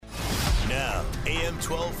AM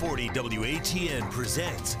 1240 WATN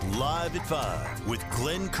presents Live at 5 with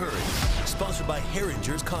Glenn Curry. Sponsored by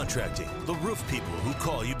Herringer's Contracting, the roof people who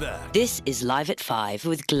call you back. This is Live at 5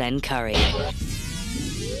 with Glenn Curry. What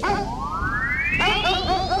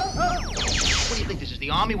do you think this is,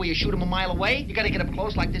 the army where you shoot them a mile away? You gotta get up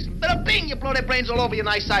close like this. Bada bing! You blow their brains all over your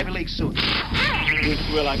nice Ivy League suit. You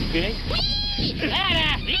feel like Phoenix?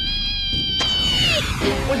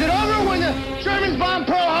 Was it over when the Germans bombed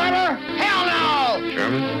Pearl Harbor? Hell no!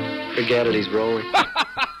 German? Forget it, he's rolling.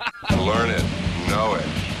 Learn it, know it,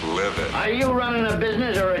 live it. Are you running a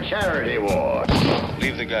business or a charity war?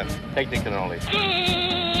 Leave the gun. Take the cannoli.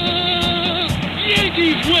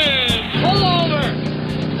 Yankees win! Pull over!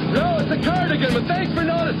 No, it's a cardigan, but thanks for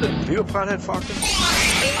noticing. Are you a pothead, Falcon?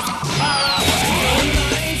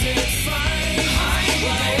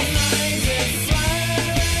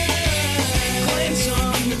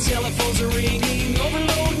 Telephones are ringing,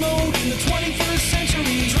 overload mode in the 21st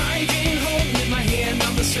century. Driving home with my hand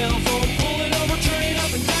on the cell phone, pull it over, turn it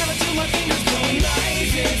up, and dial it till my fingers going.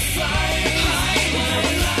 Live at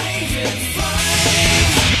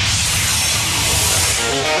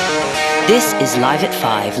 5. This is Live at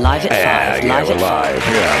 5, Live at 5, Live at 5.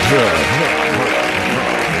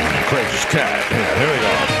 Craig's cat. Yeah, here we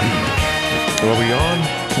go. Are we on?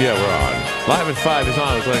 Yeah, we're on. Live at 5 is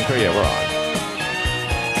on with Glenn Curry. Yeah, we're on.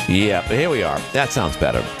 Yeah, here we are. That sounds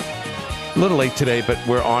better. A little late today, but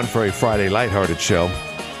we're on for a Friday lighthearted show.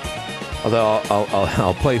 Although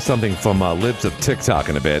I'll play something from Libs of TikTok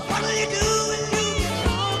in a bit.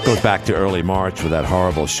 Goes back to early March with that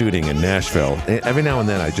horrible shooting in Nashville. Every now and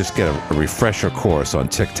then I just get a refresher course on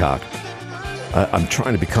TikTok. I'm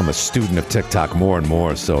trying to become a student of TikTok more and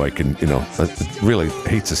more so I can, really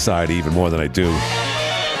hate society even more than I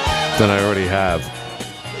already have.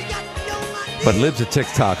 But Libs of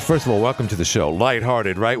TikTok, first of all, welcome to the show.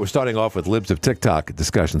 Lighthearted, right? We're starting off with Libs of TikTok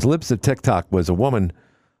discussions. Libs of TikTok was a woman,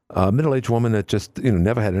 a middle-aged woman that just,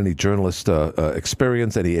 never had any journalist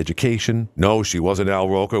experience, any education. No, she wasn't Al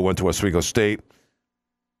Roker, went to Oswego State.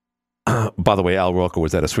 By the way, Al Roker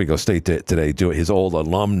was at Oswego State today doing his old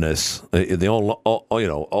alumnus, the old,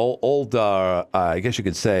 I guess you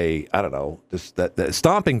could say, I don't know, just that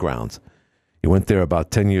stomping grounds. He went there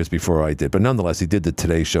about 10 years before I did. But nonetheless, he did the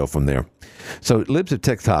Today Show from there. So Libs of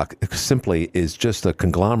TikTok simply is just a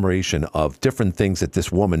conglomeration of different things that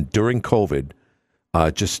this woman, during COVID,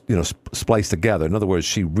 spliced together. In other words,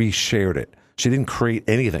 she reshared it. She didn't create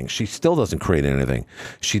anything. She still doesn't create anything.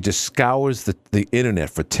 She just scours the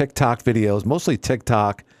internet for TikTok videos, mostly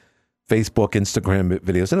TikTok, Facebook, Instagram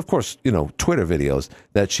videos, and of course, Twitter videos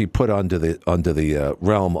that she put under the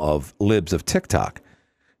realm of Libs of TikTok.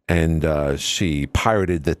 And she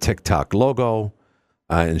pirated the TikTok logo,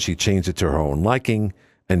 and she changed it to her own liking.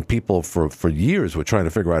 And people for years were trying to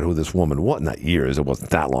figure out who this woman was. Not years, it wasn't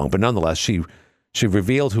that long, but nonetheless, she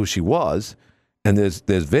revealed who she was. And there's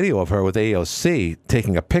video of her with AOC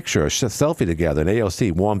taking a picture, a selfie together, and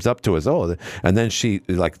AOC warms up to us. And then she,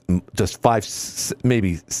 just 5,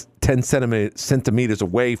 maybe 10 centimeters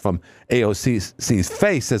away from AOC's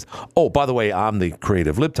face, says, "Oh, by the way, I'm the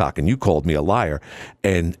creative libtalk, and you called me a liar."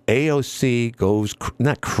 And AOC goes,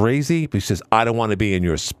 not crazy, but she says, "I don't want to be in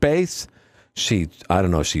your space." She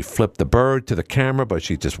flipped the bird to the camera, but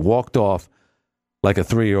she just walked off like a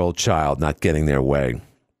 3-year-old child, not getting their way.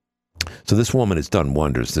 So this woman has done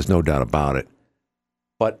wonders. There's no doubt about it.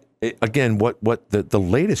 But again, what the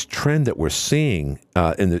latest trend that we're seeing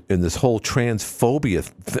in this whole transphobia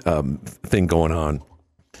thing going on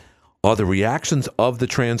are the reactions of the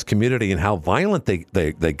trans community and how violent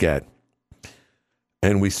they get.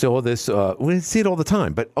 And we saw this. We see it all the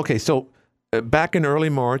time. But okay, so back in early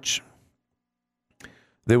March,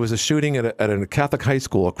 there was a shooting at a Catholic high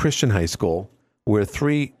school, a Christian high school, where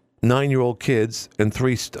 3 9-year-old kids and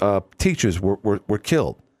 3 teachers were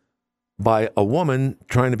killed by a woman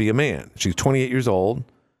trying to be a man. She's 28 years old,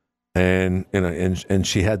 and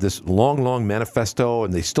she had this long manifesto,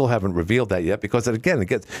 and they still haven't revealed that yet because it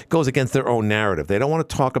goes against their own narrative. They don't want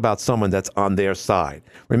to talk about someone that's on their side.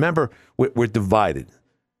 Remember, we're divided.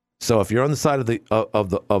 So if you're on the side of the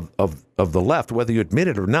left, whether you admit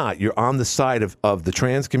it or not, you're on the side of the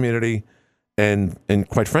trans community, and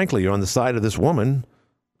quite frankly, you're on the side of this woman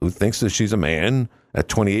who thinks that she's a man at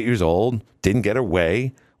 28 years old, didn't get her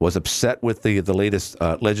way, was upset with the latest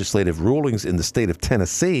legislative rulings in the state of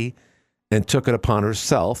Tennessee, and took it upon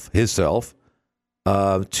himself, to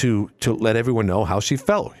let everyone know how she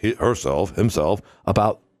felt, himself,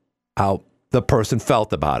 about how the person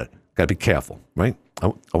felt about it. Got to be careful, right? I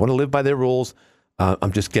want to live by their rules.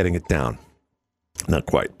 I'm just getting it down. Not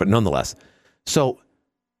quite, but nonetheless. So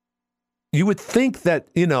you would think that,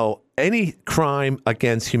 any crime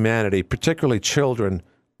against humanity, particularly children,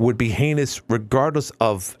 would be heinous regardless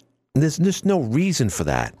of, there's just no reason for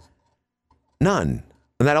that. None.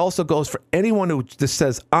 And that also goes for anyone who just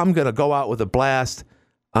says, I'm going to go out with a blast,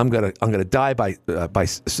 I'm going to die by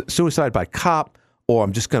suicide by cop, or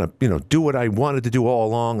I'm just going to, do what I wanted to do all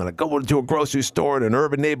along. I'm going to go to a grocery store in an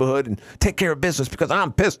urban neighborhood and take care of business because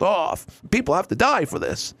I'm pissed off. People have to die for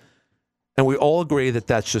this. And we all agree that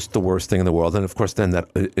that's just the worst thing in the world. And of course, then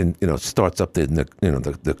that starts up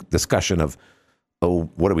the discussion of, oh,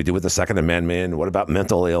 what do we do with the Second Amendment? What about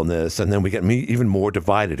mental illness? And then we get even more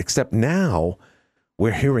divided. Except now,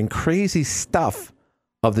 we're hearing crazy stuff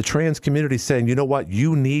of the trans community saying, you know what,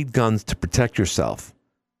 you need guns to protect yourself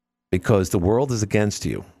because the world is against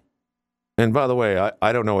you. And by the way,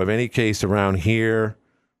 I don't know of any case around here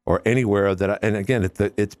or anywhere that, and again,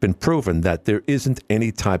 it's been proven that there isn't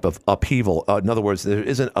any type of upheaval. In other words, there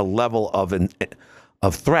isn't a level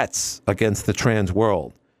of threats against the trans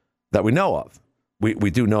world that we know of. We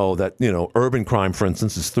do know that, urban crime, for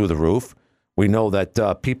instance, is through the roof. We know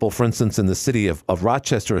that people, for instance, in the city of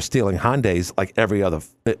Rochester are stealing Hyundais like every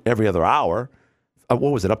other hour.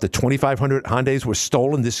 What was it? Up to 2,500 Hyundais were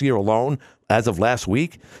stolen this year alone as of last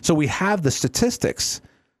week. So we have the statistics.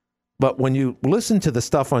 But when you listen to the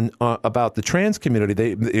stuff on about the trans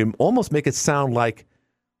community, they almost make it sound like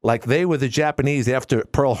they were the Japanese after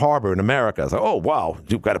Pearl Harbor in America. It's like, oh, wow,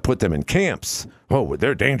 you've got to put them in camps. Oh,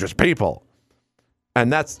 they're dangerous people.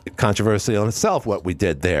 And that's controversial in itself, what we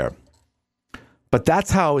did there. But that's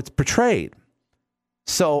how it's portrayed.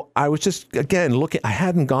 So I was just, again, looking. I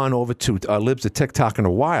hadn't gone over to Libs of TikTok in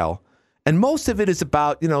a while. And most of it is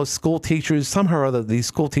about, school teachers. Somehow or other, these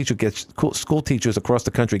school teachers across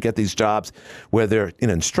the country get these jobs where they're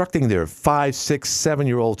instructing their 5, 6,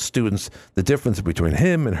 7-year-old students the difference between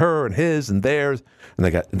him and her and his and theirs. And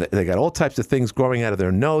they got all types of things growing out of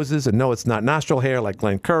their noses. And no, it's not nostril hair like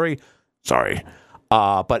Glenn Curry. Sorry.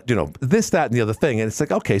 But, this, that, and the other thing. And it's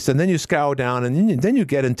like, okay, so then you scour down and then you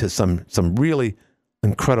get into some really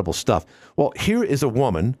incredible stuff. Well, here is a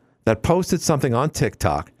woman that posted something on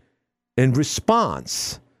TikTok in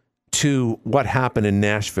response to what happened in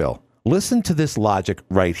Nashville. Listen to this logic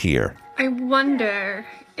right here. I wonder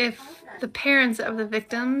if the parents of the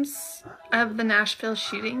victims of the Nashville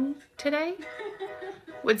shooting today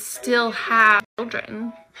would still have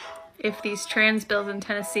children if these trans bills in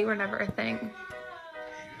Tennessee were never a thing.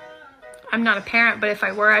 I'm not a parent, but if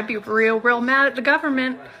I were, I'd be real mad at the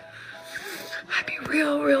government. I'd be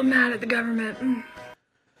real mad at the government.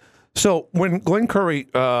 So when Glenn Curry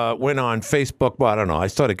went on Facebook, well, I don't know, I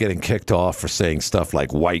started getting kicked off for saying stuff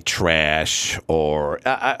like white trash, or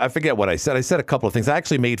I forget what I said. I said a couple of things. I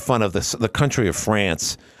actually made fun of the country of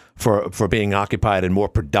France for being occupied and more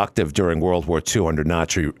productive during World War II under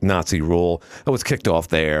Nazi rule. I was kicked off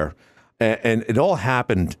there. And it all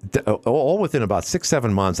happened all within about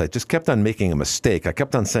 6-7 months. I just kept on making a mistake. I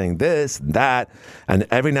kept on saying this and that. And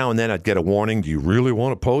every now and then I'd get a warning. Do you really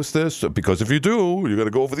want to post this? Because if you do, you're going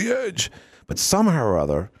to go over the edge. But somehow or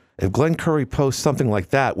other, if Glenn Curry posts something like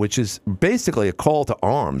that, which is basically a call to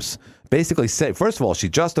arms, basically say, first of all, she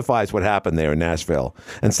justifies what happened there in Nashville.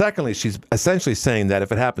 And secondly, she's essentially saying that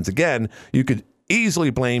if it happens again, you could easily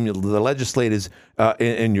blame the legislators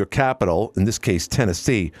in your capital, in this case,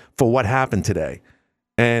 Tennessee, for what happened today,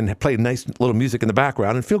 and play nice little music in the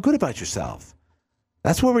background and feel good about yourself.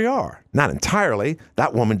 That's where we are. Not entirely.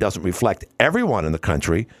 That woman doesn't reflect everyone in the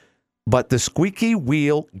country, but the squeaky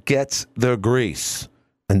wheel gets the grease.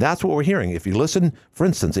 And that's what we're hearing. If you listen, for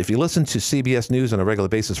instance, if you listen to CBS News on a regular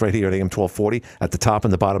basis right here at AM 1240 at the top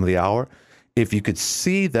and the bottom of the hour, if you could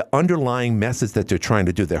see the underlying message that they're trying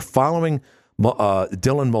to do, they're following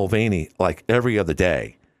Dylan Mulvaney like every other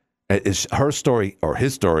day. Her story or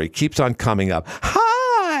his story keeps on coming up.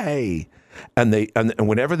 Hi, and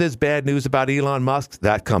whenever there's bad news about Elon Musk,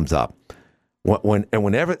 that comes up.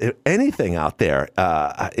 Whenever anything out there,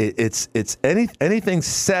 it's anything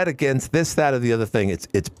said against this, that, or the other thing.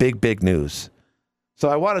 It's big news. So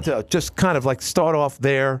I wanted to just kind of like start off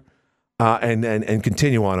there. And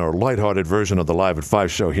continue on our lighthearted version of the Live at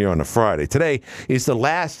 5 show here on a Friday. Today is the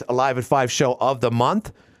last Live at 5 show of the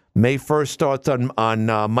month. May 1st starts on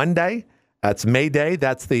Monday. That's May Day.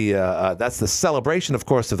 That's the celebration, of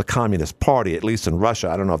course, of the Communist Party, at least in Russia.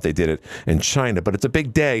 I don't know if they did it in China, but it's a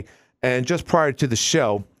big day. And just prior to the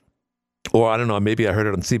show, or I don't know, maybe I heard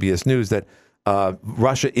it on CBS News, that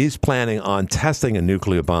Russia is planning on testing a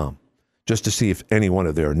nuclear bomb, just to see if any one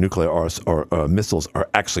of their nuclear or missiles are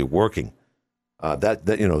actually working.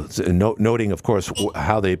 Noting, of course,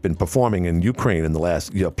 how they've been performing in Ukraine in the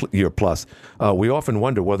last year plus, we often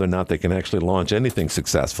wonder whether or not they can actually launch anything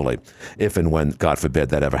successfully, if and when, God forbid,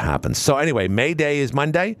 that ever happens. So anyway, May Day is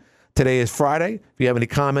Monday. Today is Friday. If you have any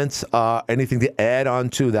comments, anything to add on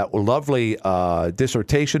to that lovely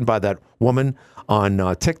dissertation by that woman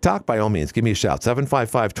on TikTok, by all means, give me a shout.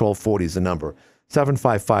 755-1240 is the number.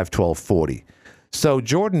 755-1240. So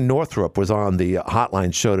Jordan Northrup was on the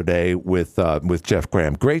Hotline show today with Jeff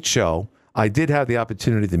Graham. Great show. I did have the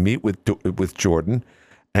opportunity to meet with Jordan,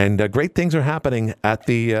 and great things are happening at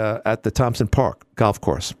the Thompson Park golf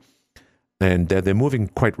course, and they're moving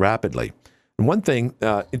quite rapidly. And one thing,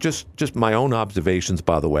 just my own observations,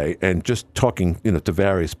 by the way, and just talking to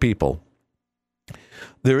various people,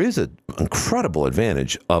 there is an incredible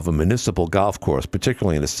advantage of a municipal golf course,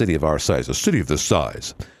 particularly in a city of our size, a city of this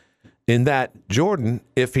size. In that Jordan,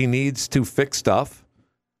 if he needs to fix stuff,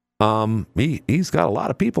 he's got a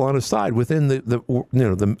lot of people on his side within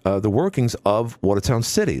the workings of Watertown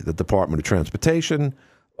City, the Department of Transportation,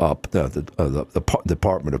 the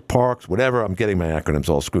Department of Parks, whatever. I'm getting my acronyms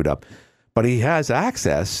all screwed up, but he has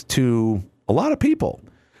access to a lot of people.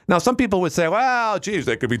 Now, some people would say, "Well, geez,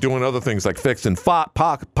 they could be doing other things like fixing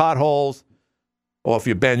potholes, or if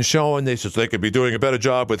you're Ben Schoen, they could be doing a better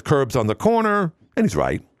job with curbs on the corner." And he's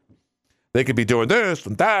right. They could be doing this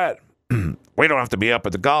and that. We don't have to be up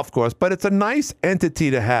at the golf course, but it's a nice entity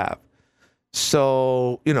to have.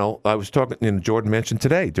 So, I was talking, Jordan mentioned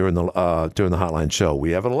today during the Hotline show,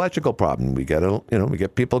 we have an electrical problem. We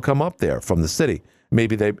get people come up there from the city.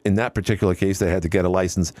 Maybe in that particular case, they had to get a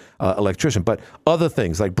licensed electrician, but other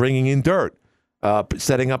things like bringing in dirt,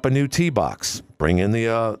 setting up a new tee box, bring in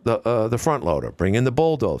the front loader, bring in the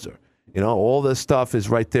bulldozer. All this stuff is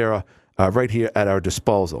right there, right here at our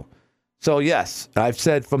disposal. So, yes, I've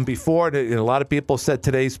said from before, and a lot of people said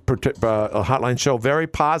today's Hotline show very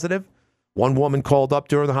positive. One woman called up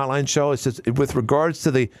during the Hotline show. It says, with regards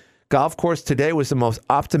to the golf course, today was the most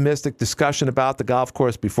optimistic discussion about the golf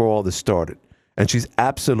course before all this started. And she's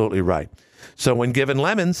absolutely right. So when given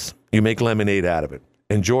lemons, you make lemonade out of it.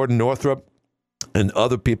 And Jordan Northrup and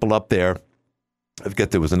other people up there, I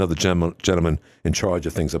forget there was another gentleman in charge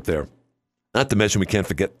of things up there. Not to mention we can't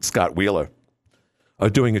forget Scott Wheeler, are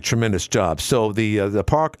doing a tremendous job. So the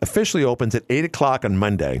park officially opens at 8 o'clock on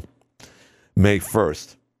Monday, May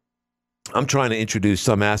 1st. I'm trying to introduce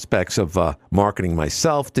some aspects of marketing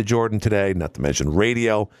myself to Jordan today, not to mention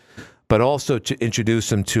radio, but also to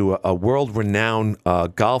introduce him to a world-renowned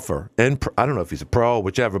golfer. And I don't know if he's a pro or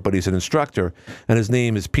whichever, but he's an instructor, and his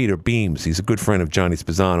name is Peter Beams. He's a good friend of Johnny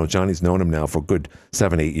Sposano. Johnny's known him now for a good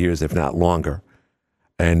 7-8 years, if not longer.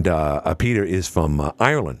 And Peter is from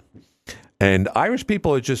Ireland. And Irish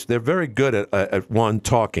people they're very good at one,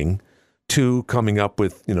 talking, two, coming up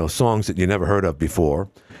with, songs that you never heard of before.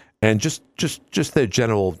 And just their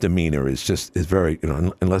general demeanor is very,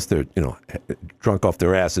 unless they're, drunk off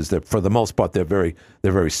their asses, for the most part, they're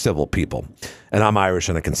very civil people. And I'm Irish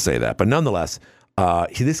and I can say that. But nonetheless,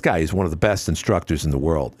 this guy is one of the best instructors in the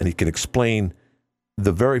world, and he can explain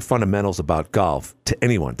the very fundamentals about golf to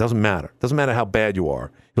anyone. Doesn't matter. Doesn't matter how bad you are.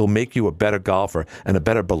 He'll make you a better golfer and a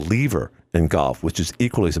better believer in golf, which is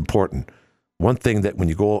equally as important. One thing that when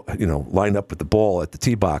you go, line up with the ball at the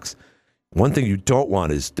tee box, one thing you don't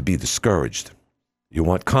want is to be discouraged. You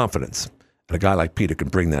want confidence. And a guy like Peter can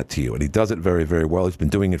bring that to you. And he does it very, very well. He's been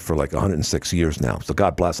doing it for like 106 years now. So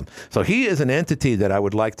God bless him. So he is an entity that I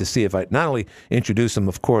would like to see if I not only introduce him,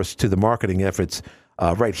 of course, to the marketing efforts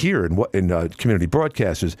right here in community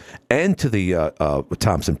broadcasters and to the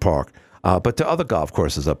Thompson Park, but to other golf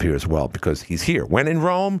courses up here as well, because he's here. When in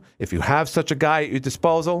Rome, if you have such a guy at your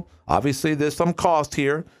disposal, obviously there's some cost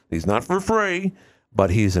here. He's not for free, but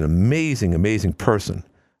he's an amazing, amazing person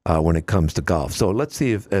when it comes to golf. So let's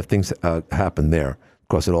see if things happen there. Of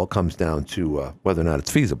course, it all comes down to whether or not it's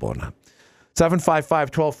feasible or not.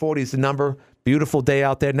 755-1240 is the number. Beautiful day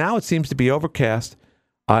out there. Now it seems to be overcast.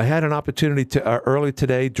 I had an opportunity to early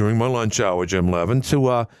today during my lunch hour, Jim Levin,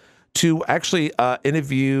 to actually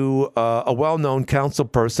interview a well-known council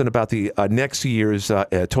person about the next year's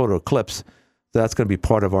total eclipse. That's going to be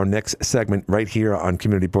part of our next segment right here on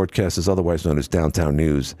Community Broadcasters, otherwise known as Downtown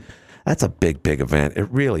News. That's a big, big event. It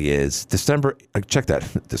really is. Check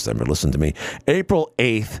that. December, listen to me. April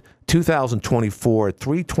 8th, 2024 at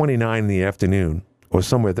 3:29 in the afternoon. Or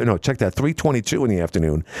somewhere there. No, check that, 3:22 in the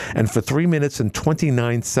afternoon. And for 3 minutes and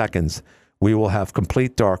 29 seconds, we will have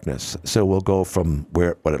complete darkness. So we'll go from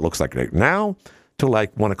what it looks like right now to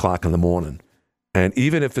like 1 o'clock in the morning. And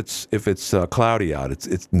even if it's cloudy out,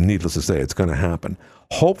 it's needless to say, it's going to happen.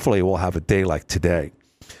 Hopefully we'll have a day like today.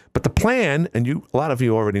 But the plan, and a lot of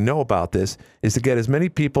you already know about this, is to get as many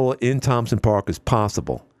people in Thompson Park as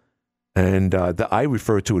possible. And I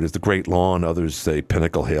refer to it as the Great Lawn. Others say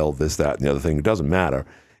Pinnacle Hill, this, that, and the other thing. It doesn't matter.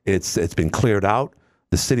 It's been cleared out.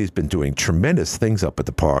 The city's been doing tremendous things up at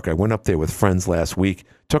the park. I went up there with friends last week,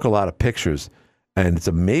 took a lot of pictures, and it's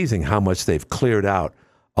amazing how much they've cleared out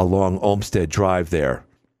along Olmsted Drive there.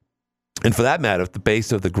 And for that matter, at the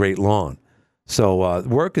base of the Great Lawn. So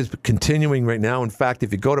work is continuing right now. In fact,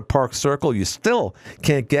 if you go to Park Circle, you still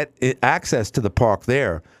can't get access to the park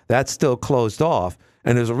there. That's still closed off.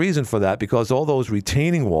 And there's a reason for that, because all those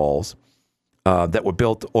retaining walls that were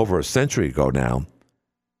built over a century ago now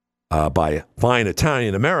by fine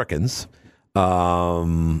Italian Americans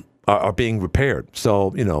are being repaired.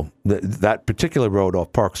 So, that particular road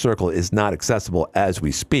off Park Circle is not accessible as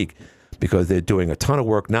we speak, because they're doing a ton of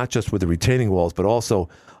work, not just with the retaining walls, but also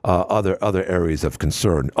other areas of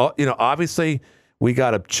concern. Obviously, we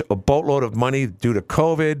got a boatload of money due to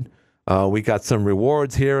COVID. We got some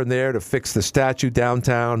rewards here and there to fix the statue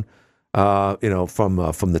downtown, from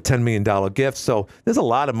the $10 million gift. So there's a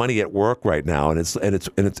lot of money at work right now, and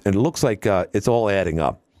it looks like it's all adding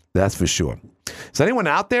up. That's for sure. Is anyone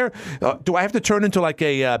out there? Do I have to turn into like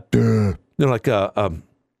a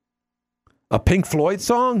Pink Floyd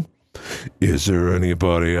song? Is there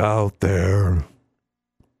anybody out there?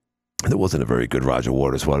 That wasn't a very good Roger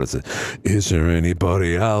Waters one. Is there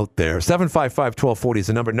anybody out there? 755-1240 is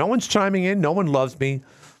the number. No one's chiming in. No one loves me.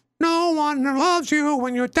 No one loves you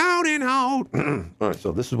when you're down and out. All right,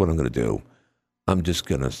 so this is what I'm going to do. I'm just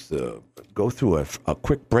going to go through a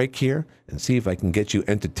quick break here and see if I can get you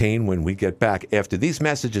entertained when we get back after these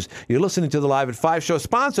messages. You're listening to the Live at 5 show,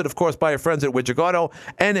 sponsored, of course, by our friends at Widget Auto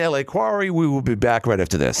and LA Quarry. We will be back right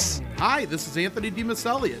after this. Hi, this is Anthony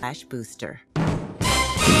DiMaselli. Flash Booster.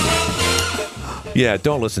 Yeah,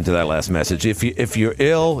 don't listen to that last message. If you're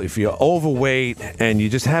ill, if you're overweight, and you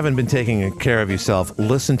just haven't been taking care of yourself,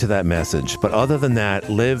 listen to that message. But other than that,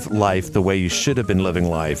 live life the way you should have been living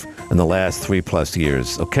life in the last 3+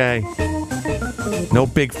 years, okay? No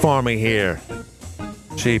big pharma here.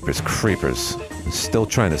 Jeepers creepers. Still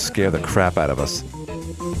trying to scare the crap out of us.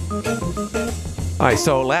 All right,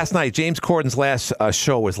 so last night, James Corden's last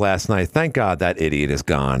show was last night. Thank God that idiot is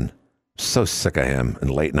gone. So sick of him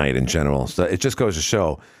and late night in general. So it just goes to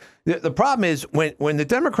show. The problem is when the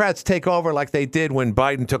Democrats take over like they did when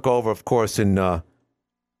Biden took over, of course, in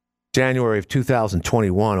January of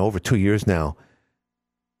 2021, over 2 years now,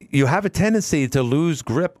 you have a tendency to lose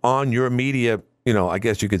grip on your media, I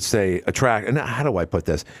guess you could say, and how do I put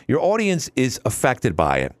this? Your audience is affected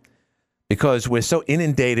by it because we're so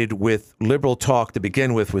inundated with liberal talk to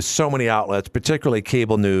begin with so many outlets, particularly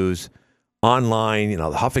cable news, online, the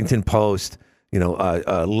Huffington Post,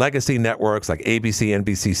 legacy networks like ABC,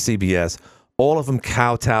 NBC, CBS, all of them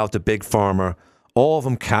kowtow to Big Pharma, all of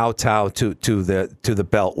them kowtow to the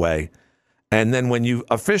Beltway. And then when you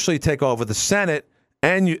officially take over the Senate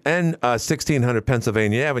and 1600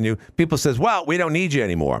 Pennsylvania Avenue, people says, well, we don't need you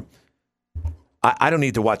anymore. I don't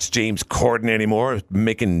need to watch James Corden anymore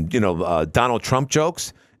making, Donald Trump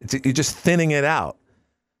jokes. You're just thinning it out.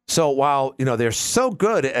 So while, they're so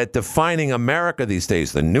good at defining America these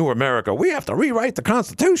days, the new America, we have to rewrite the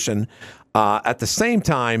Constitution. At the same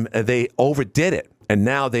time, they overdid it. And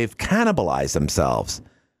now they've cannibalized themselves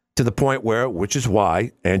to the point which is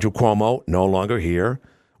why Andrew Cuomo no longer here,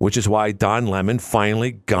 which is why Don Lemon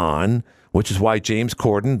finally gone, which is why James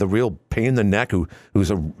Corden, the real pain in the neck,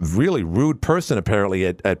 who's a really rude person apparently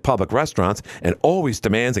at public restaurants and always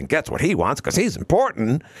demands and gets what he wants because he's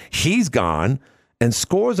important, he's gone. And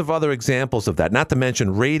scores of other examples of that, not to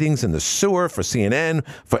mention ratings in the sewer for CNN,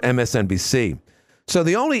 for MSNBC. So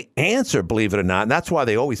the only answer, believe it or not, and that's why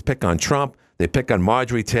they always pick on Trump, they pick on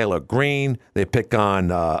Marjorie Taylor Greene, they pick on,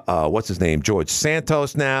 George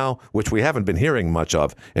Santos now, which we haven't been hearing much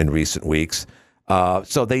of in recent weeks.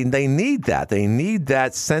 So they need that. They need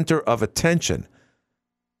that center of attention.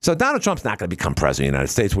 So Donald Trump's not going to become president of the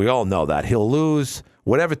United States. We all know that. He'll lose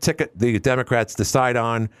whatever ticket the Democrats decide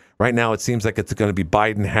on. Right now, it seems like it's going to be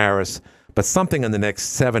Biden-Harris. But something in the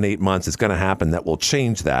next 7-8 months is going to happen that will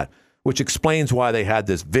change that, which explains why they had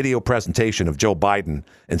this video presentation of Joe Biden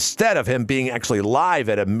instead of him being actually live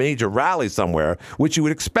at a major rally somewhere, which you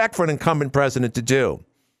would expect for an incumbent president to do.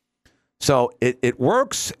 So it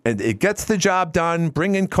works, and it gets the job done.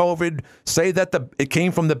 Bring in COVID. Say that it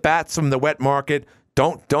came from the bats from the wet market.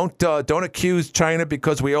 Don't accuse China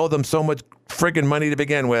because we owe them so much friggin' money to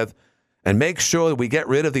begin with, and make sure that we get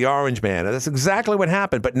rid of the orange man. And that's exactly what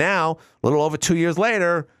happened. But now, a little over 2 years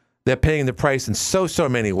later, they're paying the price in so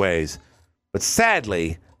many ways. But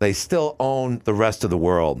sadly, they still own the rest of the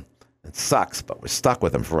world. It sucks, but we're stuck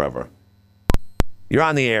with him forever. You're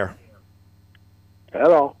on the air.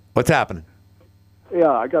 Hello. What's happening?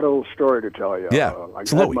 Yeah, I got a little story to tell you. Yeah, I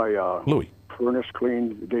it's had Louis. my Louis. furnace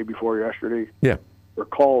cleaned the day before yesterday. Yeah. We're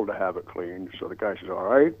called to have it cleaned, so the guy says, all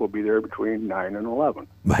right, we'll be there between 9 and 11.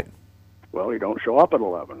 Right. Well, he don't show up at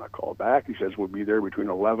 11. I call back. He says, we'll be there between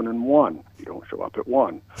 11 and 1. He don't show up at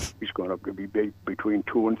 1. He's going to be between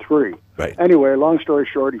 2 and 3. Right. Anyway, long story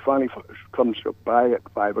short, he finally comes by at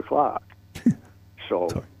 5 o'clock.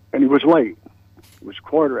 And he was late. It was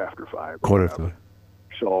 5:15. Quarter to.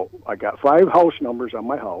 So I got 5 house numbers on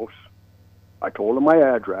my house. I told him my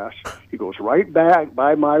address. He goes right back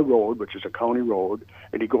by my road, which is a county road,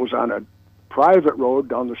 and he goes on a private road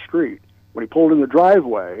down the street. When he pulled in the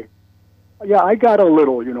driveway, yeah, I got a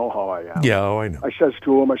little, you know how I am. Yeah, I know. I says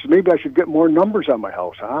to him, I said, maybe I should get more numbers on my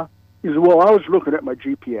house, huh? He said, well, I was looking at my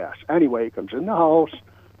GPS. Anyway, he comes in the house,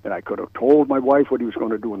 and I could have told my wife what he was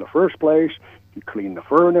going to do in the first place. He cleaned the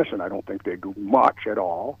furnace, and I don't think they do much at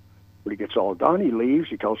all. When he gets all done, he leaves.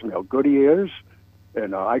 He tells me how good he is.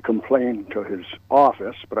 And I complained to his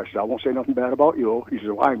office, but I said, I won't say nothing bad about you. He said,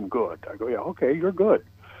 well, I'm good. I go, yeah, okay, you're good.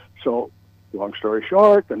 So, long story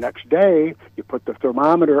short, the next day, you put the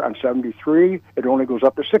thermometer on 73, it only goes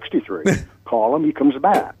up to 63. Call him, he comes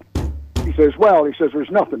back. He says, there's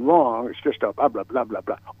nothing wrong. It's just a blah, blah, blah, blah,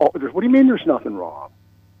 blah. Oh, what do you mean there's nothing wrong?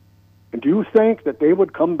 And do you think that they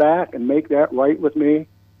would come back and make that right with me?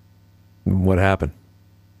 What happened?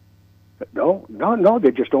 No,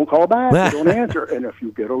 they just don't call back. They don't answer. And if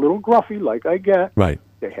you get a little gruffy like I get, right,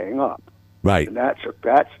 they hang up. Right. And that's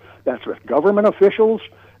with government officials.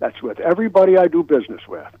 That's with everybody I do business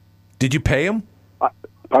with. Did you pay them?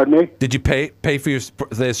 Pardon me? Did you pay for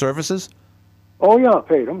their services? Oh, yeah, I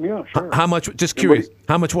paid them. Yeah, sure. How much? Just curious.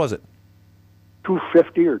 How much was it?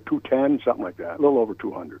 $250 or $210, something like that. A little over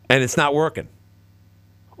 $200. And it's not working.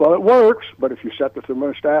 Well, it works, but if you set the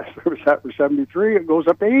thermostat for 73, it goes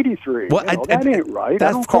up to 83. Well, that ain't right.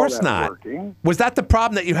 That's of course not. Working. Was that the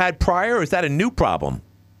problem that you had prior, or is that a new problem?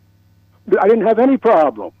 I didn't have any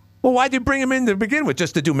problem. Well, why'd you bring him in to begin with?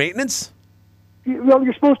 Just to do maintenance? Well,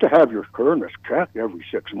 you're supposed to have your furnace checked every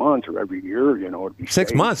 6 months or every year, you know.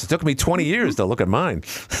 6 months? It took me 20 years to look at mine.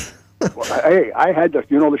 Well, hey, I had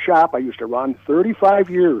the shop I used to run 35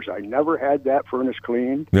 years. I never had that furnace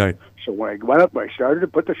cleaned. Right. So when I went up, I started to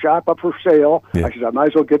put the shop up for sale. Yeah. I said, I might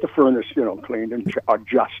as well get the furnace, cleaned and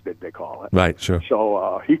adjusted, they call it. Right, sure.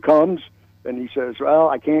 So he comes, and he says, well,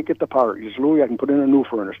 I can't get the part. He says, Louis, I can put in a new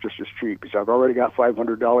furnace just as cheap. He said, I've already got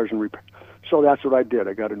 $500 in repair. So that's what I did.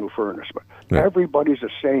 I got a new furnace. But everybody's the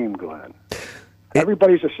same, Glenn.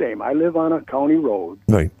 Everybody's the same. I live on a county road.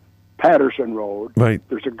 Right. Patterson Road. Right.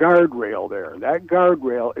 There's a guardrail there. That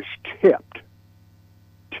guardrail is tipped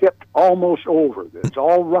almost over. It's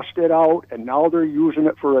all rusted out, and now they're using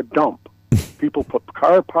it for a dump. People put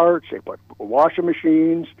car parts, they put washing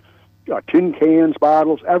machines, tin cans,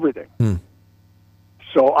 bottles, everything.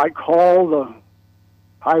 So I call the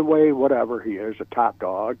highway, whatever he is, a top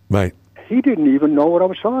dog. Right. He didn't even know what I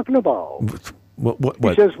was talking about. What?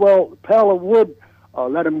 He says, well, Pella Wood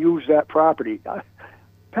let him use that property.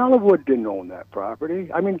 Pella Wood didn't own that property.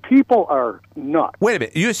 I mean, people are nuts. Wait a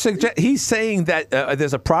minute. He's saying that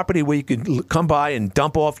there's a property where you can come by and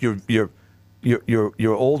dump off your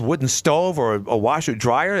old wooden stove or a washer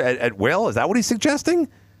dryer at will? Is that what he's suggesting?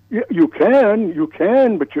 You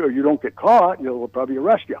can, but you don't get caught. They'll probably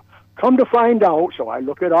arrest you. Come to find out, so I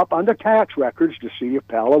look it up on the tax records to see if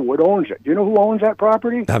Pella Wood owns it. Do you know who owns that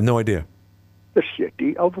property? I have no idea. The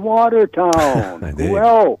city of Watertown. Who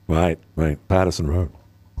else? Right. Patterson Road.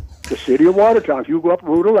 The city of Watertown. If you go up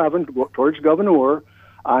Route 11 towards Governor,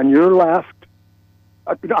 on your left,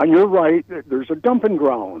 on your right, there's a dumping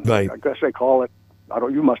ground. Right. I guess they call it.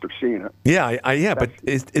 You must have seen it. Yeah, but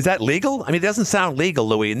is that legal? I mean, it doesn't sound legal,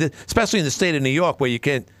 Louis, especially in the state of New York, where you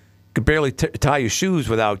could barely tie your shoes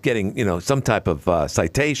without getting, some type of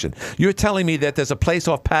citation. You're telling me that there's a place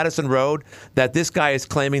off Patterson Road that this guy is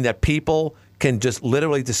claiming that people can just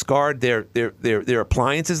literally discard their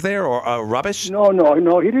appliances there or rubbish? No,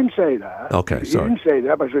 he didn't say that. Okay, sorry. He didn't say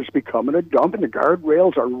that, but it's becoming a dump, and the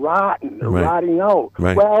guardrails are rotten. They're rotting out.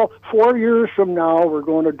 Right. Well, 4 years from now, we're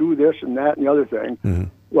going to do this and that and the other thing. Mm-hmm.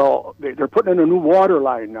 Well, they're putting in a new water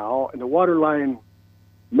line now, and the water line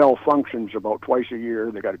malfunctions about twice a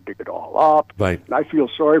year. They got to dig it all up. Right. And I feel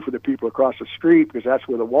sorry for the people across the street because that's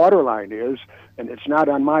where the water line is, and it's not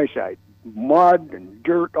on my side. Mud and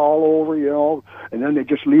dirt all over, and then they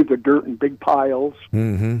just leave the dirt in big piles.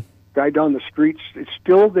 Mm-hmm. Guy down the streets, it's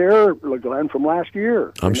still there, Glenn, from last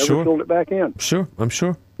year. I'm sure. Never filled it back in. I'm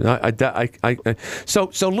sure.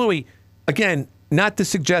 So Louis, again, not to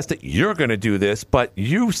suggest that you're going to do this, but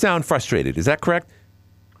you sound frustrated. Is that correct?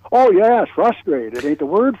 Oh, yes, frustrated ain't the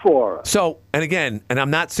word for it. So, and again, and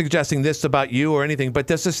I'm not suggesting this about you or anything, but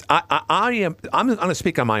this is, I'm going to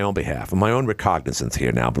speak on my own behalf, on my own recognizance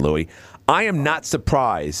here now, Louie. I am not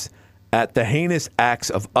surprised at the heinous acts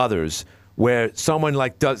of others where someone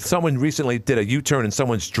recently did a U-turn in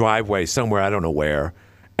someone's driveway somewhere, I don't know where,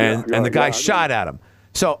 and the guy shot at him.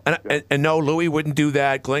 So, and no, Louis wouldn't do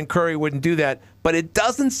that. Glenn Curry wouldn't do that. But it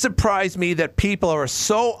doesn't surprise me that people are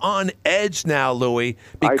so on edge now, Louis,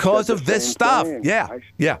 because of this stuff. Yeah.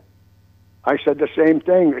 I said the same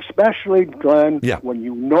thing, especially, Glenn, when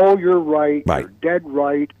you know you're right, you're dead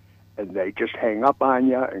right, and they just hang up on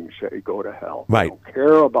you and say, go to hell. Right. I don't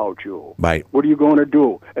care about you. Right. What are you going to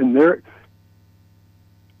do? And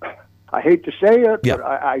I hate to say it, but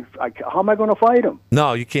how am I going to fight him?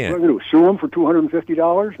 No, you can't. What am I going to do, sue him for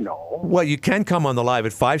 $250? No. Well, you can come on the Live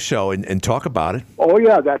at 5 show and talk about it. Oh,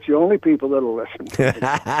 yeah, that's the only people that'll listen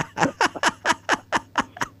to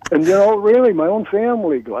And, really, my own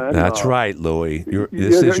family, Glenn. That's right, Louis.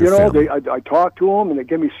 This is your family. I talk to them, and they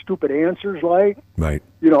give me stupid answers like, right.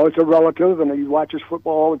 It's a relative, and he watches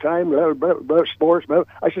football all the time, sports.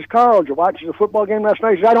 I says, Carl, did you watch the football game last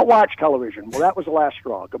night? He says, I don't watch television. Well, that was the last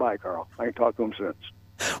straw. Goodbye, Carl. I ain't talked to him since.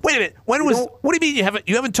 Wait a minute. What do you mean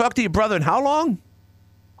you haven't talked to your brother in how long?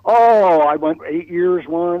 Oh, I went 8 years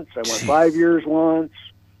once. I went 5 years once.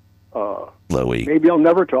 Louis. Maybe I'll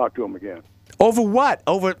never talk to him again. Over what?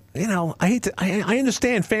 Over, I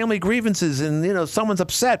understand family grievances and, someone's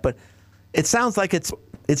upset, but it sounds like it's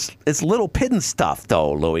little piddin stuff,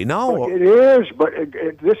 though, Louis, no? It is, but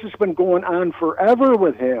this has been going on forever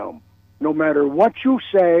with him. No matter what you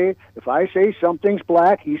say, if I say something's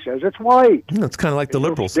black, he says it's white. It's kind of like the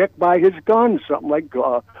liberals. Stick by his guns, something like,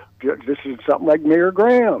 this is something like Mayor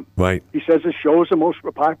Graham. Right. He says this show's the most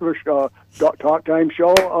popular talk time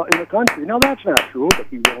show in the country. Now, that's not true, but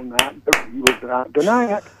he will not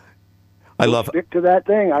deny it. He'll stick to that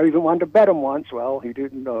thing. I even wanted to bet him once. Well, he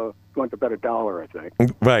didn't want to bet $1, I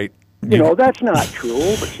think. Right. That's not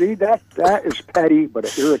true. But see, that is petty, but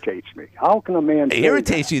it irritates me. How can a man say It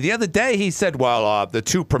irritates that? you. The other day he said, well, the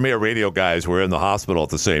two premier radio guys were in the hospital at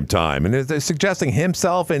the same time. And they're suggesting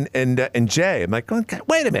himself and Jay. I'm like,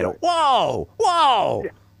 wait a minute. Whoa.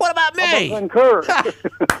 What about me? How about Glenn Curry?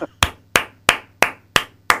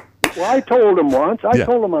 Well, I told him once. I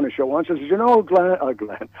told him on the show once. I said,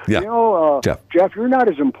 Glenn. Yeah. Jeff, you're not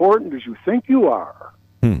as important as you think you are.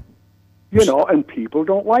 And people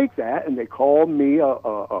don't like that, and they call me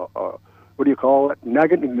what do you call it?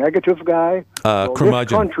 Negative guy.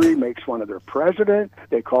 Curmudgeon. This country makes fun of their president.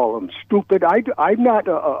 They call him stupid. I'm not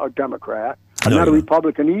a Democrat. I'm not a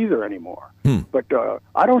Republican either anymore. But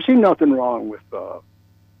I don't see nothing wrong with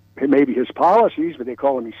maybe his policies, but they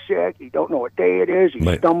call him he's sick. He don't know what day it is.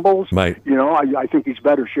 He stumbles. Right. I think he's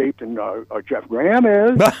better shape than Jeff Graham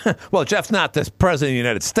is. Well, Jeff's not the president of the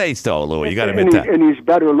United States, though, Louis. You got to admit that. And he's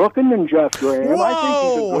better looking than Jeff Graham.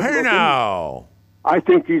 Whoa, hey now. I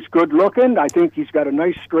think he's good looking. I think he's got a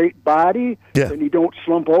nice straight body. Yeah. And he don't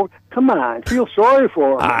slump over. Come on, feel sorry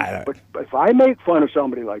for him. But if I make fun of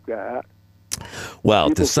somebody like that,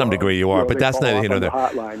 well, to some degree you are, but that's neither here nor there.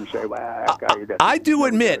 Hotline and say, well, that guy, I do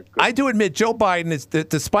admit, Joe Biden is,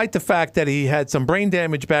 despite the fact that he had some brain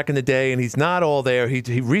damage back in the day and he's not all there.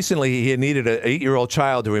 He recently needed an 8-year-old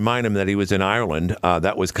child to remind him that he was in Ireland.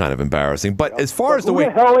 That was kind of embarrassing. But as far as the way,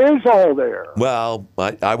 who the hell is all there? Well,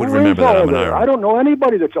 I would remember that I'm in Ireland. I don't know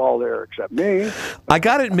anybody that's all there except me. I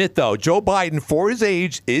got to admit, though, Joe Biden, for his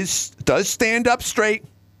age, does stand up straight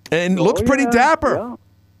and looks pretty dapper. Yeah.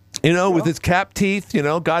 With his cap teeth,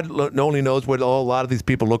 God only knows what a lot of these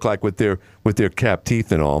people look like with their cap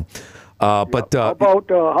teeth and all. But how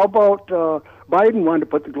about Biden wanted to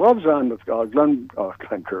put the gloves on with Glenn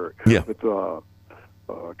Curry? Yeah. With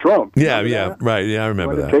Trump. Yeah, right. Yeah, I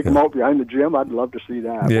remember that. Take him out behind the gym. I'd love to see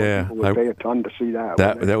that. Yeah, people would pay a ton to see that.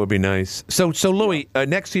 That would be nice. So Louis,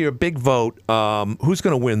 next year, big vote. Who's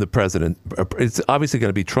going to win the president? It's obviously going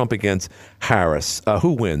to be Trump against Harris.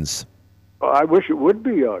 Who wins? I wish it would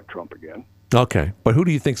be Trump again. Okay, but who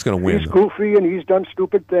do you think's going to win? He's goofy and he's done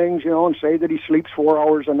stupid things, and say that he sleeps 4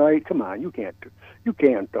 hours a night. Come on, you can't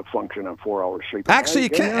function on 4 hours sleep. Actually, you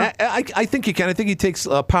can. I think you can. I think he takes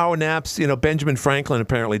power naps. Benjamin Franklin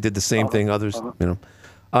apparently did the same thing. Others,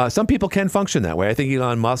 some people can function that way. I think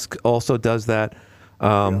Elon Musk also does that.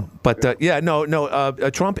 But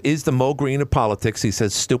Trump is the Mo Green of politics. He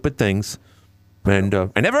says stupid things, and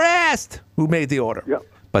I never asked who made the order. Yeah.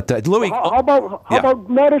 But Louis, how about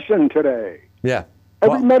medicine today? Yeah.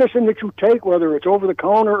 Every medicine that you take, whether it's over the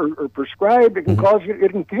counter or prescribed, it can cause you.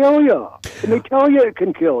 It can kill you. And they tell you it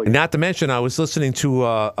can kill you. Not to mention, I was listening to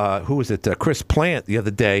who was it? Chris Plant the other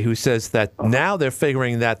day, who says that now they're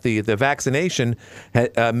figuring that the vaccination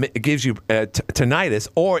gives you tinnitus,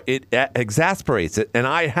 or it exasperates it. And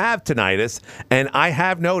I have tinnitus, and I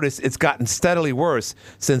have noticed it's gotten steadily worse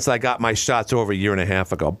since I got my shots over a year and a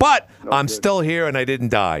half ago. But I'm still here, and I didn't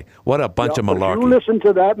die. What a bunch of malarkey! If you listen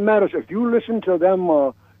to that medicine, if you listen to them.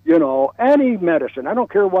 Any medicine, I don't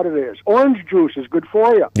care what it is. Orange juice is good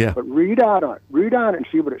for you. Yeah. But read on it and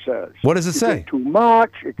see what it says. What does it say? Too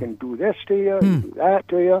much. It can do this to you, do that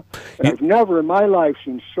to you. And I've never in my life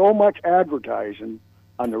seen so much advertising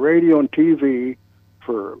on the radio and TV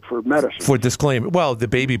for medicine. For disclaimer, well, the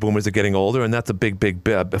baby boomers are getting older, and that's a big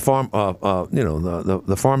the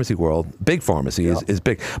pharmacy world, big pharmacy is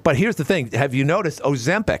big. But here's the thing: have you noticed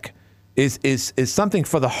Ozempic is something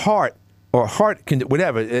for the heart? Or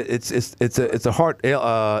whatever. It's a heart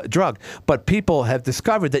drug, but people have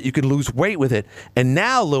discovered that you can lose weight with it. And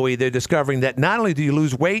now, Louis, they're discovering that not only do you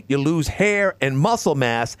lose weight, you lose hair and muscle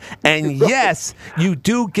mass, and yes, you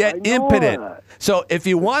do get impotent. So if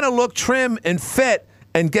you want to look trim and fit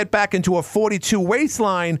and get back into a 42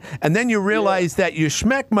 waistline, and then you realize that your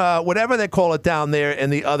schmegma, whatever they call it down there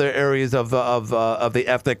in the other areas of the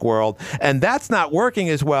ethnic world, and that's not working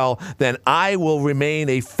as well, then I will remain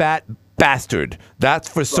a fat bastard. That's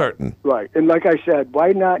for certain. Right. And like I said, why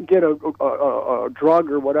not get a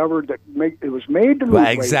drug or whatever that it was made to lose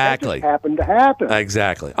weight? Exactly. That just happened to happen.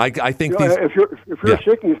 Exactly. I think if you're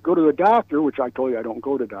sick and you go to the doctor, which I told you I don't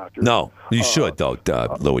go to doctors. No, you should though,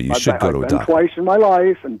 Louis. You should go to a doctor. I've been twice in my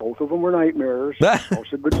life, and both of them were nightmares.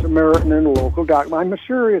 Also, Good Samaritan and a local doctor. I'm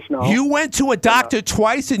serious now. You went to a doctor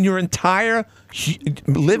twice in your entire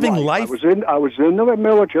living life? I was in the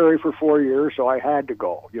military for 4 years, so I had to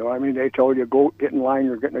go. You know what I mean? They told you, go get in line,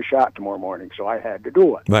 you're getting a shot tomorrow morning, so I had to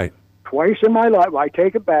do it. Right. Twice in my life, I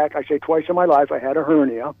take it back, I say twice in my life I had a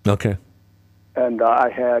hernia. Okay. And I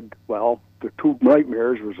had, the two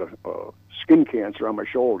nightmares was a skin cancer on my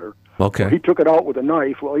shoulder. Okay. He took it out with a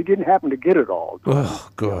knife. Well, he didn't happen to get it all. Oh,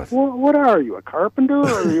 God. What are you, a carpenter?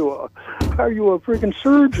 Or are you a freaking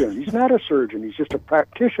surgeon? He's not a surgeon. He's just a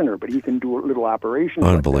practitioner, but he can do a little operation.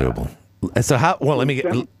 Unbelievable. Like so how? Well, let me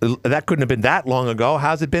get. That couldn't have been that long ago.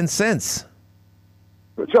 How's it been since?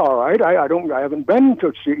 It's all right. I haven't been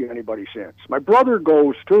to see anybody since. My brother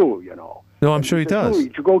goes too. No, I'm sure he does.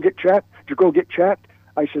 Did you go get checked?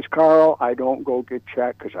 I says, Carl, I don't go get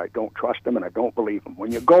checked because I don't trust them and I don't believe them.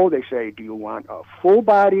 When you go, they say, do you want a full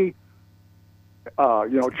body,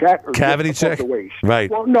 check or cavity check? The waist?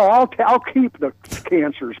 Right. Well, no, I'll keep the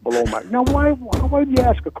cancers below my. Now, why do you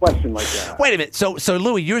ask a question like that? Wait a minute. So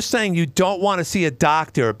Louis, you're saying you don't want to see a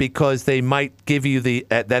doctor because they might give you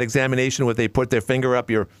that examination where they put their finger up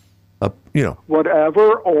your,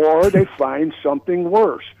 whatever, or they find something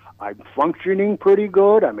worse. I'm functioning pretty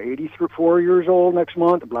good. I'm 84 years old next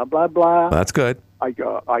month, blah, blah, blah. That's good. I get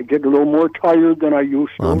a little more tired than I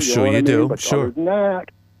used to. I'm sure you do. But sure. Other than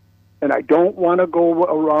that, and I don't want to go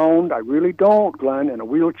around, I really don't, Glenn, in a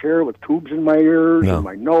wheelchair with tubes in my ears and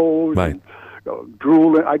my nose and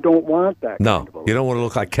drooling. I don't want that. No, you don't want to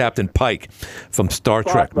look like Captain Pike from Star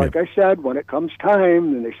Trek. Like I said, when it comes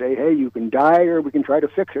time and they say, hey, you can die or we can try to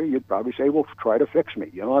fix it, you'd probably say, well, try to fix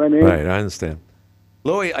me. You know what I mean? Right, I understand.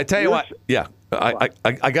 Louis, I tell you what,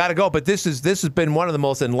 I got to go, but this has been one of the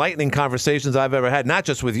most enlightening conversations I've ever had, not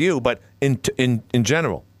just with you, but in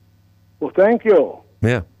general. Well, thank you.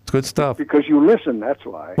 Yeah, it's good stuff. Because you listen, that's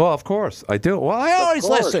why. Well, of course, I do. Well, I always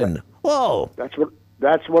listen. Whoa.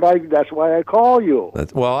 That's why I call you.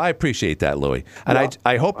 Well, I appreciate that, Louis. And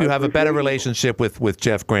I hope you have a better relationship with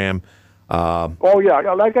Jeff Graham. Oh, yeah.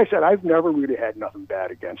 Like I said, I've never really had nothing bad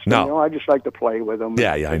against him. No. I just like to play with him.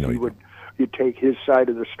 Yeah, I know. He'd take his side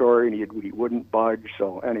of the story, and he wouldn't budge.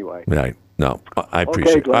 So anyway, right? No, I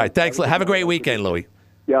appreciate it. All right, thanks. Have a great weekend, Louis.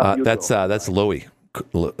 Yeah, that's Louis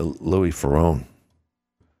Ferrone.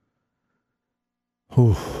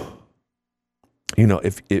 Whew.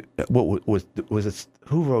 If what was it?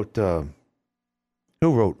 Who wrote? God,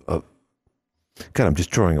 I'm just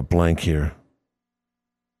drawing a blank here.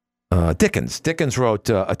 Dickens. Dickens wrote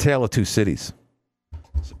A Tale of Two Cities.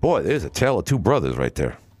 Boy, there's a tale of two brothers right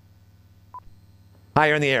there. Hi,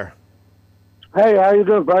 you're in the air. Hey, how you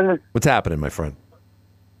doing, brother? What's happening, my friend?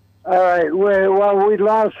 All right. Well, we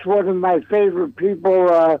lost one of my favorite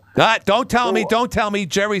people. Don't tell me,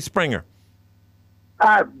 Jerry Springer.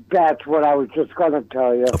 That's what I was just going to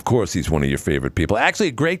tell you. Of course, he's one of your favorite people. Actually,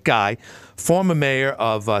 a great guy, former mayor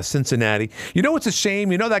of Cincinnati. You know what's a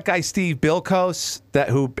shame? You know that guy Steve Bilkos,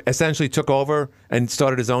 who essentially took over and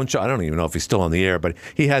started his own show? I don't even know if he's still on the air, but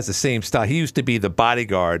he has the same style. He used to be the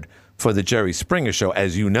bodyguard for the Jerry Springer Show,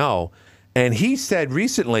 as you know. And he said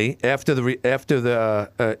recently, after the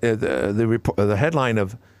headline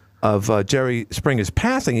of Jerry Springer's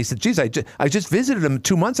passing, he said, geez, I just visited him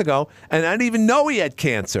 2 months ago, and I didn't even know he had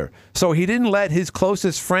cancer. So he didn't let his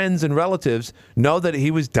closest friends and relatives know that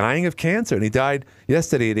he was dying of cancer. And he died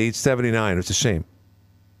yesterday at age 79. It's a shame.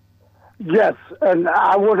 Yes, and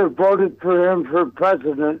I would have voted for him for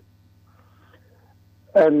president.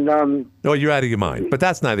 And no, you're out of your mind. But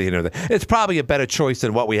that's neither here nor there. It's probably a better choice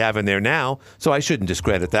than what we have in there now, so I shouldn't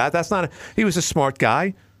discredit that. He was a smart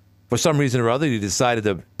guy. For some reason or other, he decided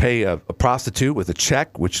to pay a prostitute with a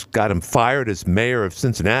check, which got him fired as mayor of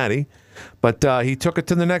Cincinnati. But he took it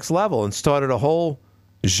to the next level and started a whole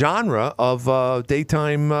genre of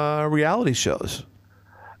daytime reality shows.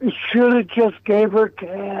 You should have just gave her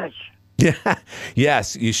cash. Yeah,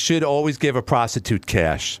 yes, you should always give a prostitute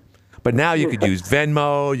cash. But now you could use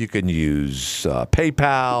Venmo, you can use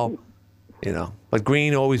PayPal, But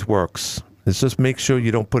green always works. It's just make sure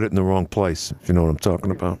you don't put it in the wrong place, if you know what I'm talking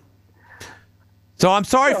about. So I'm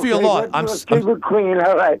sorry for your loss. Keep it clean,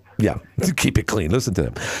 all right. Yeah, keep it clean. Listen to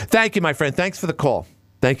them. Thank you, my friend. Thanks for the call.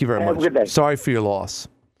 Thank you very much. Have a good day. Sorry for your loss.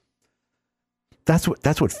 That's what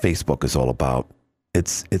Facebook is all about.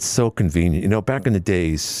 It's so convenient. Back in the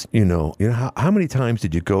days, how many times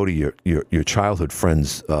did you go to your childhood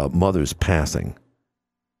friend's mother's passing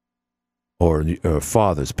or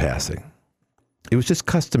father's passing? It was just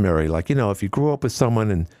customary. Like, if you grew up with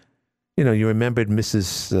someone and you remembered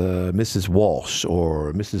Mrs. Walsh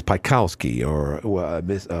or Mrs. Pikowski or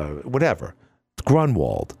whatever,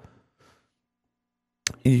 Grunwald.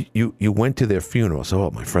 You went to their funeral. So,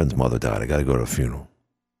 my friend's mother died. I got to go to a funeral.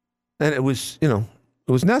 And it was,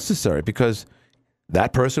 it was necessary because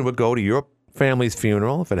that person would go to your family's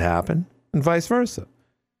funeral if it happened and vice versa.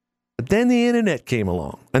 But then the internet came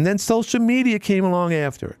along and then social media came along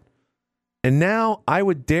after it. And now I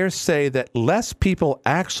would dare say that less people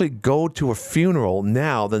actually go to a funeral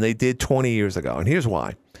now than they did 20 years ago. And here's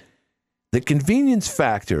why. The convenience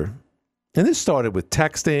factor, and this started with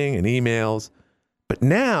texting and emails, but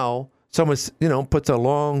now someone, puts a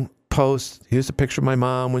long post. Here's a picture of my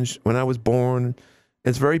mom when I was born.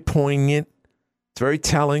 It's very poignant. It's very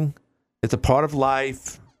telling. It's a part of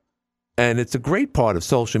life. And it's a great part of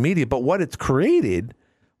social media. But what it's created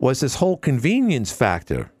was this whole convenience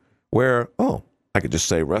factor where, I could just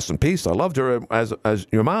say, rest in peace. I loved her as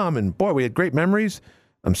your mom, and boy, we had great memories.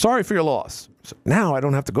 I'm sorry for your loss. So now I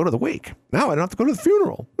don't have to go to the wake. Now I don't have to go to the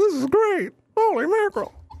funeral. This is great. Holy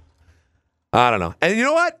mackerel. I don't know. And you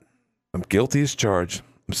know what? I'm guilty as charged.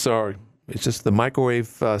 I'm sorry. It's just the microwave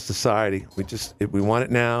society. We want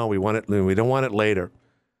it now. We don't want it later.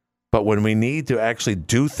 But when we need to actually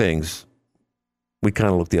do things, we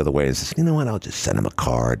kind of look the other way and say, you know what? I'll just send him a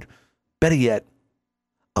card. Better yet,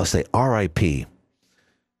 I'll say R.I.P.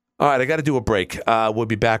 All right, I got to do a break. We'll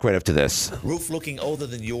be back right after this. Roof looking older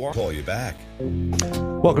than you are? Call you back.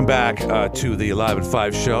 Welcome back to the Live at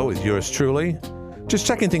 5 show with yours truly. Just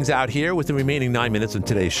checking things out here with the remaining 9 minutes on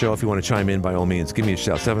today's show. If you want to chime in, by all means, give me a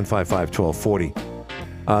shout, 755-1240.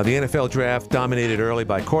 The NFL draft dominated early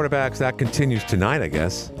by quarterbacks. That continues tonight, I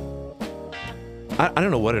guess. I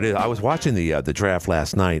don't know what it is. I was watching the draft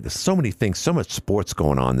last night. There's so many things, so much sports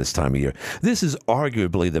going on this time of year. This is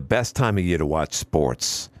arguably the best time of year to watch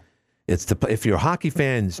sports. If you're a hockey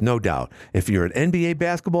fan, no doubt. If you're an NBA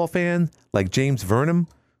basketball fan, like James Vernon,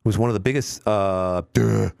 who's one of the biggest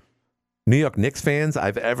New York Knicks fans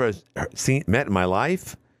I've ever met in my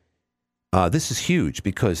life, this is huge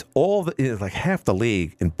because like half the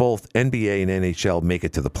league in both NBA and NHL make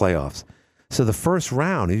it to the playoffs. So the first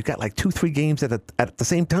round, you've got like 2-3 games at the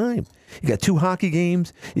same time. You got 2 hockey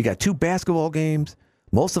games, you got 2 basketball games.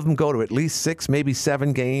 Most of them go to at least 6, maybe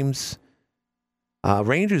 7 games.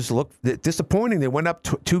 Rangers look disappointing. They went up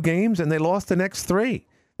 2 games and they lost the next 3.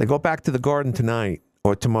 They go back to the Garden tonight,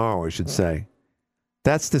 or tomorrow, I should say.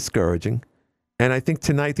 That's discouraging. And I think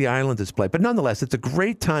tonight the Islanders play. But nonetheless, it's a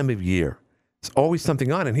great time of year. There's always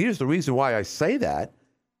something on. And here's the reason why I say that.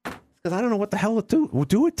 Because I don't know what the hell to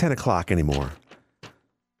do at 10 o'clock anymore.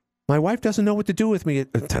 My wife doesn't know what to do with me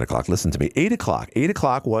at 10 o'clock. Listen to me. 8 o'clock. 8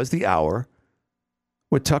 o'clock was the hour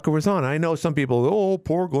where Tucker was on. I know some people,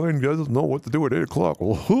 poor Glenn doesn't know what to do at 8 o'clock.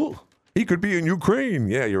 Well, he could be in Ukraine.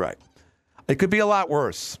 Yeah, you're right. It could be a lot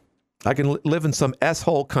worse. I can live in some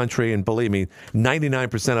S-hole country, and believe me,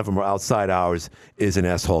 99% of them are outside ours is an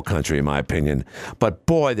S-hole country, in my opinion. But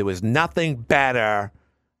boy, there was nothing better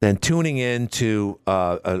than tuning in to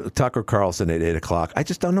Tucker Carlson at 8 o'clock. I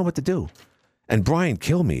just don't know what to do. And Brian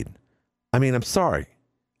Kilmeade, I mean, I'm sorry.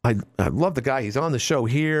 I love the guy. He's on the show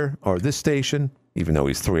here or this station, even though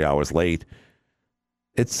he's 3 hours late.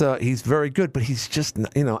 He's very good, but he's just,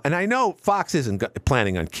 and I know Fox isn't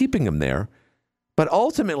planning on keeping him there, but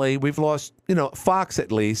ultimately we've lost, Fox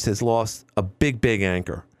at least has lost a big, big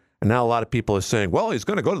anchor. And now a lot of people are saying, well, he's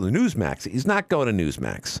going to go to the Newsmax. He's not going to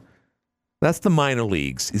Newsmax. That's the minor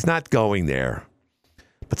leagues. He's not going there.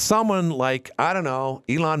 But someone like, I don't know,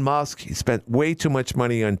 Elon Musk, he spent way too much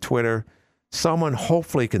money on Twitter. Someone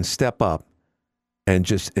hopefully can step up and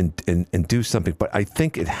just and do something. But I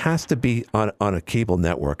think it has to be on a cable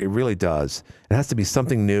network. It really does. It has to be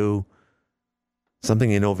something new,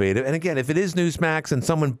 something innovative. And again, if it is Newsmax and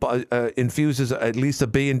someone infuses at least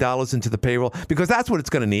 $1 billion into the payroll, because that's what it's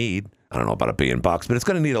going to need. I don't know about $1 billion, but it's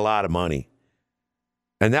going to need a lot of money.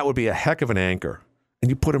 And that would be a heck of an anchor. And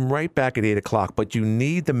you put him right back at 8 o'clock, but you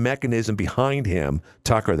need the mechanism behind him,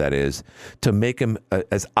 Tucker that is, to make him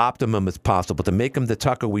as optimum as possible, to make him the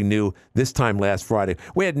Tucker we knew this time last Friday.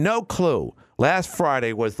 We had no clue. Last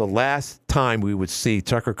Friday was the last time we would see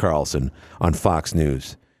Tucker Carlson on Fox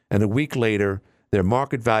News. And a week later, their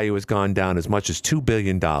market value has gone down as much as $2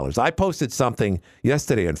 billion. I posted something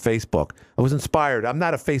yesterday on Facebook. I was inspired. I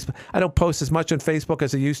don't post as much on Facebook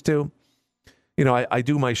as I used to. I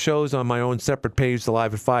do my shows on my own separate page, the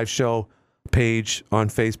Live at 5 show page on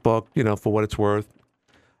Facebook, for what it's worth.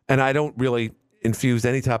 And I don't really infuse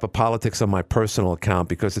any type of politics on my personal account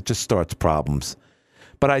because it just starts problems.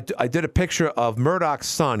 But I did a picture of Murdoch's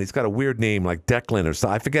son. He's got a weird name like Declan or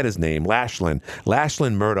something. I forget his name, Lachlan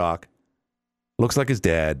Murdoch. Looks like his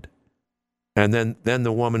dad. And then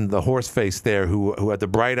the woman, the horse face there, who had the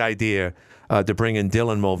bright idea to bring in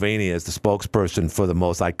Dylan Mulvaney as the spokesperson for the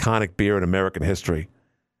most iconic beer in American history.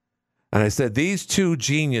 And I said, these two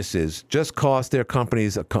geniuses just cost their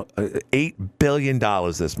companies $8 billion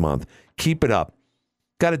this month. Keep it up.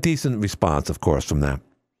 Got a decent response, of course, from that.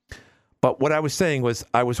 But what I was saying was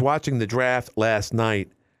I was watching the draft last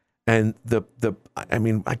night, and the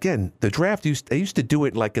draft they used to do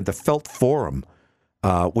it like at the Felt Forum,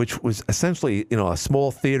 which was essentially, a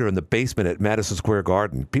small theater in the basement at Madison Square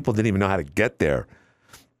Garden. People didn't even know how to get there.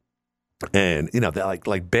 And,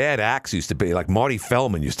 like bad acts used to be, like Marty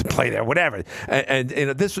Feldman used to play there, whatever. And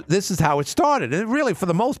this is how it started. And really, for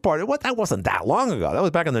the most part, that wasn't that long ago. That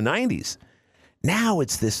was back in the 90s. Now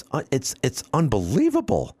it's this, it's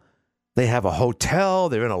unbelievable. They have a hotel.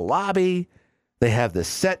 They're in a lobby. They have the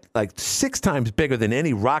set like 6 times bigger than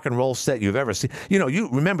any rock and roll set you've ever seen. You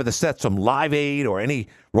remember the sets from Live Aid or any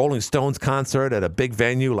Rolling Stones concert at a big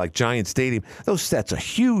venue like Giant Stadium. Those sets are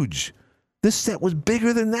huge. This set was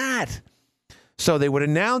bigger than that. So they would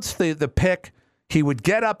announce the pick. He would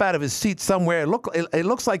get up out of his seat somewhere. It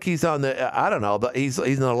looks like he's on he's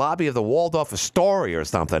in the lobby of the Waldorf Astoria or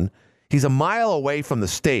something. He's a mile away from the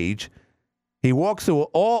stage. He walks through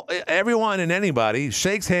everyone and anybody,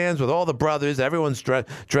 shakes hands with all the brothers. Everyone's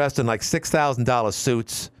dressed in like $6,000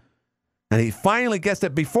 suits. And he finally gets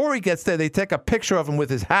there. Before he gets there, they take a picture of him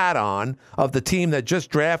with his hat on of the team that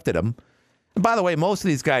just drafted him. And by the way, most of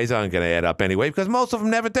these guys aren't going to add up anyway because most of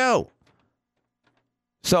them never do.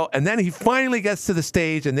 So, and then he finally gets to the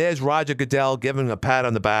stage, and there's Roger Goodell giving him a pat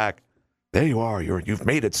on the back. There you are. You've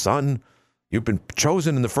made it, son. You've been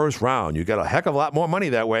chosen in the first round. You got a heck of a lot more money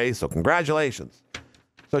that way, so congratulations.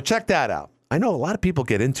 So check that out. I know a lot of people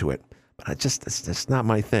get into it, but it's just not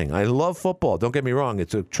my thing. I love football. Don't get me wrong.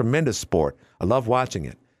 It's a tremendous sport. I love watching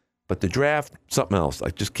it. But the draft, something else. I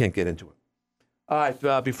just can't get into it. All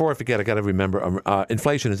right, before I forget, I got to remember,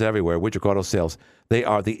 inflation is everywhere. Widget Auto Sales, they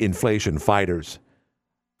are the inflation fighters.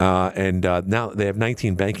 And now they have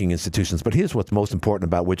 19 banking institutions. But here's what's most important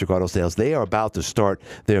about Widget Auto Sales. They are about to start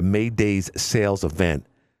their May Days sales event.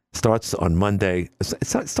 Starts on Monday. It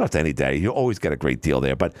starts any day. You always get a great deal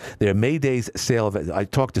there. But their May Days sale event, I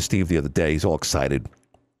talked to Steve the other day. He's all excited.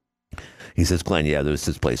 He says, Glenn, yeah,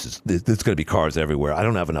 there's places. There's going to be cars everywhere. I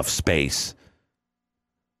don't have enough space.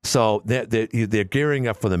 So they're gearing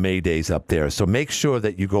up for the May Days up there. So make sure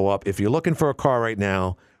that you go up. If you're looking for a car right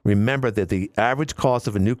now, remember that the average cost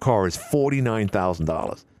of a new car is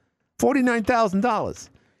 $49,000. $49,000.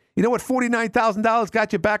 You know what $49,000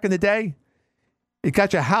 got you back in the day? It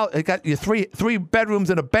got your house. It got you three bedrooms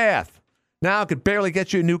and a bath. Now it could barely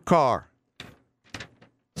get you a new car.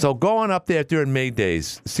 So go on up there during May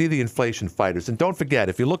Days. See the inflation fighters. And don't forget,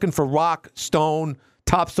 if you're looking for rock, stone,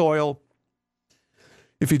 topsoil,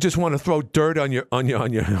 if you just want to throw dirt on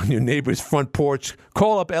your neighbor's front porch,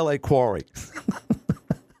 call up L.A. Quarry.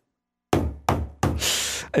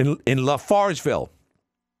 in Lafargeville,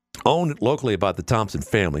 owned locally by the Thompson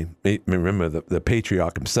family. Remember the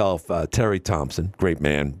patriarch himself, Terry Thompson, great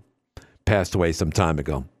man, passed away some time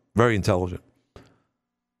ago. Very intelligent.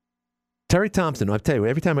 Terry Thompson, I tell you,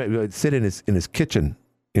 every time I would sit in his kitchen,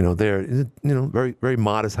 very very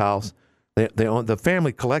modest house. They own, the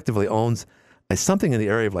family collectively owns something in the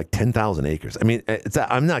area of like 10,000 acres. I mean,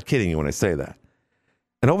 I'm not kidding you when I say that.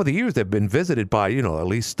 And over the years, they've been visited by at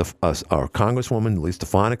least our Congresswoman, Elise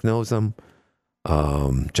Stefanik knows them.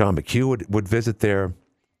 John McHugh would visit there.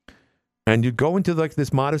 And you'd go into like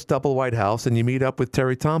this modest double white house and you meet up with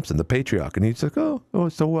Terry Thompson, the patriarch. And he'd say, so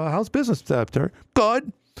how's business, Terry?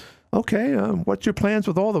 Good. Okay, what's your plans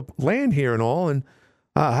with all the land here and all? And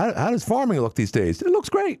how does farming look these days? It looks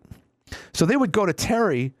great. So they would go to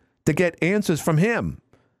Terry to get answers from him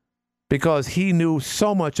because he knew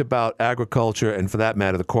so much about agriculture and, for that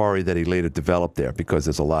matter, the quarry that he later developed there because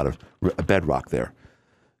there's a lot of bedrock there.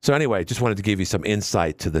 So anyway, just wanted to give you some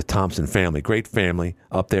insight to the Thompson family. Great family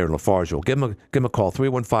up there in Lafargeville. Give them a call,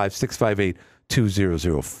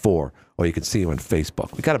 315-658-2004, or you can see them on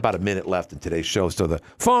Facebook. We got about a minute left in today's show, so the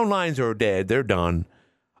phone lines are dead. They're done.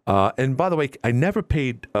 And by the way, I never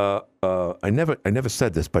paid. I never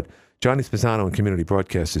said this, but Johnny Spisano and Community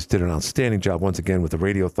Broadcasters did an outstanding job once again with the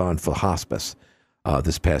Radiothon for hospice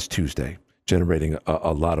this past Tuesday, generating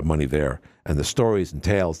a lot of money there. And the stories and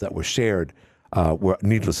tales that were shared were,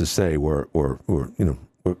 needless to say, were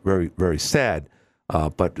very very sad.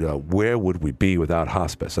 But where would we be without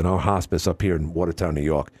hospice? And our hospice up here in Watertown, New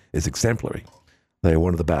York, is exemplary. They're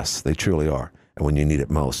one of the best. They truly are. And when you need it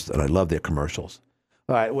most. And I love their commercials.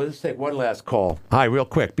 All right, well, let's take one last call. Hi, real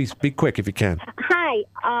quick. Be quick if you can. Hi,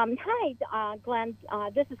 Glenn.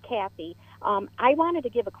 This is Kathy. I wanted to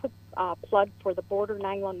give a quick plug for the Border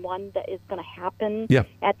 911 that is going to happen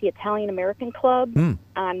at the Italian American Club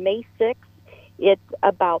on May 6th. It's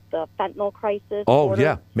about the fentanyl crisis. Oh,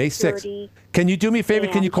 yeah, May 6th. Can you do me a favor?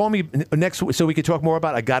 Can you call me next week so we can talk more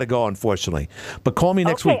about it? I got to go, unfortunately. But call me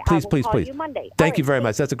next week, please, please, please. You Monday. Thank you very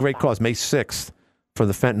much. That's a great cause, May 6th. For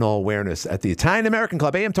the fentanyl awareness at the Italian American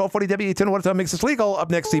Club. AM 1240 W810. What time makes this legal? Up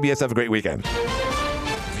next, CBS. Have a great weekend.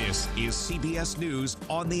 This is CBS News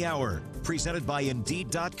on the Hour, presented by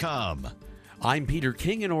Indeed.com. I'm Peter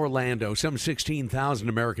King in Orlando. Some 16,000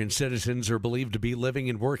 American citizens are believed to be living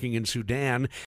and working in Sudan